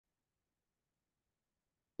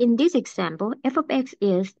In this example, f of x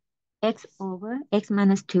is x over x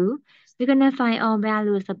minus 2. We're going to find all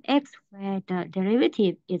values of x where the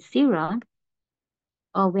derivative is 0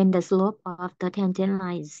 or when the slope of the tangent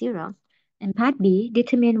line is 0. And part B,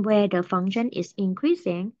 determine where the function is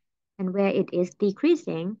increasing and where it is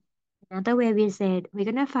decreasing. Another way we said we're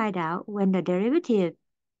going to find out when the derivative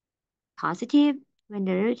positive, when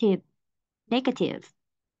the derivative negative.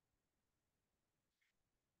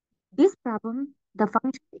 This problem, the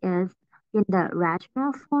function is in the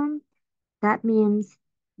rational form. That means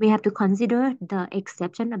we have to consider the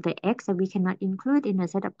exception of the x that we cannot include in a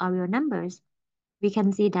set of real numbers. We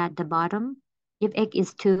can see that the bottom, if x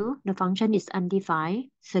is 2, the function is undefined.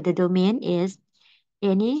 So the domain is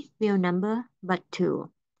any real number but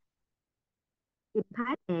 2. In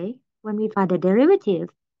part A, when we find the derivative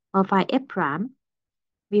of phi f prime,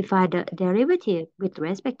 we find the derivative with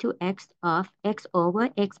respect to x of x over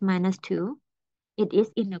x minus 2. It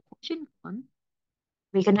is in the quotient form.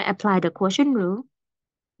 We're going to apply the quotient rule.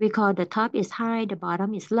 We call the top is high, the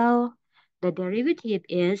bottom is low. The derivative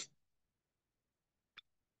is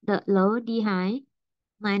the low d high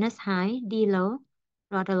minus high d low.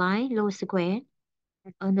 Draw the line low squared.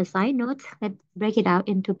 And on the side notes, let's break it out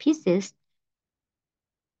into pieces.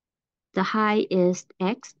 The high is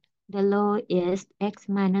x, the low is x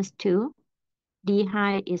minus 2. D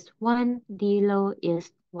high is 1, D low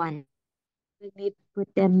is 1. When we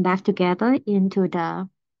put them back together into the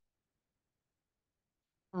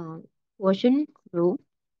quotient rule,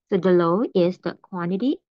 so the low is the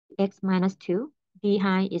quantity x minus 2, D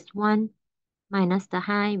high is 1, minus the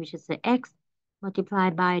high, which is the x,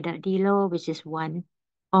 multiplied by the D low, which is 1,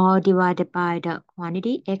 all divided by the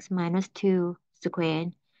quantity x minus 2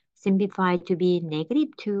 squared, simplified to be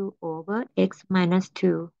negative 2 over x minus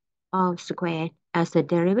 2 all squared as the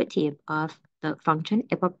derivative of the function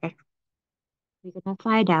f of x. We're going to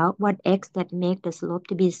find out what x that make the slope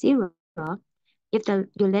to be 0. If you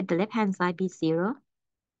let the left-hand side be 0,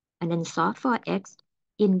 and then solve for x.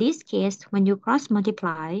 In this case, when you cross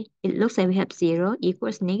multiply, it looks like we have 0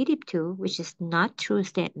 equals negative 2, which is not true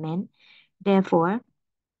statement. Therefore,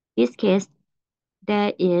 this case,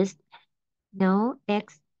 there is no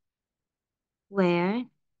x where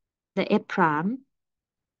the f prime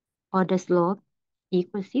or the slope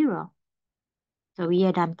equals 0. So we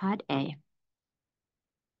are done part A.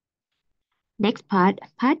 Next part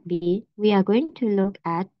B, we are going to look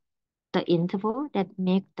at the interval that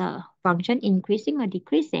make the function increasing or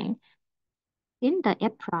decreasing. In the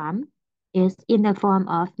f prime is in the form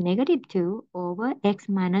of negative 2 over x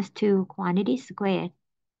minus 2 quantity squared.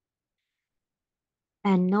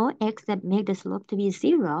 And no x that make the slope to be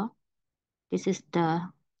 0. This is the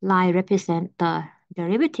line represent the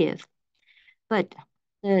derivative. But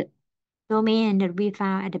the domain that we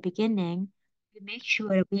found at the beginning, we make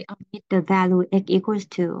sure we omit the value x equals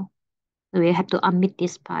 2. So we have to omit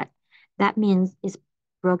this part. That means it's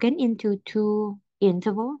broken into two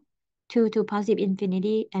intervals, 2 to positive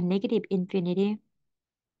infinity and negative infinity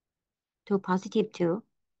to positive 2.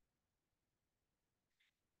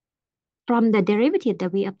 From the derivative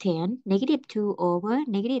that we obtained, negative 2 over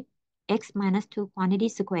negative x minus 2 quantity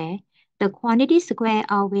square, the quantity square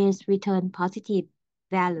always return positive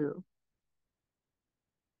value.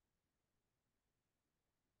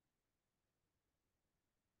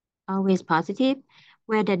 Always positive,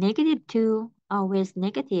 where the negative 2 always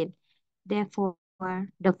negative. Therefore,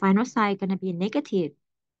 the final side going to be negative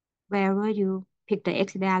wherever you pick the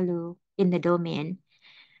x value in the domain.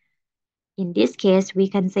 In this case, we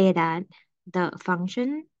can say that the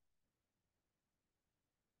function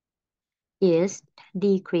is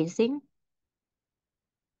decreasing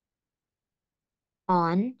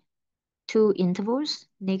on two intervals,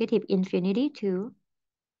 negative infinity 2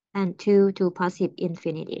 and 2 to positive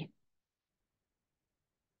infinity.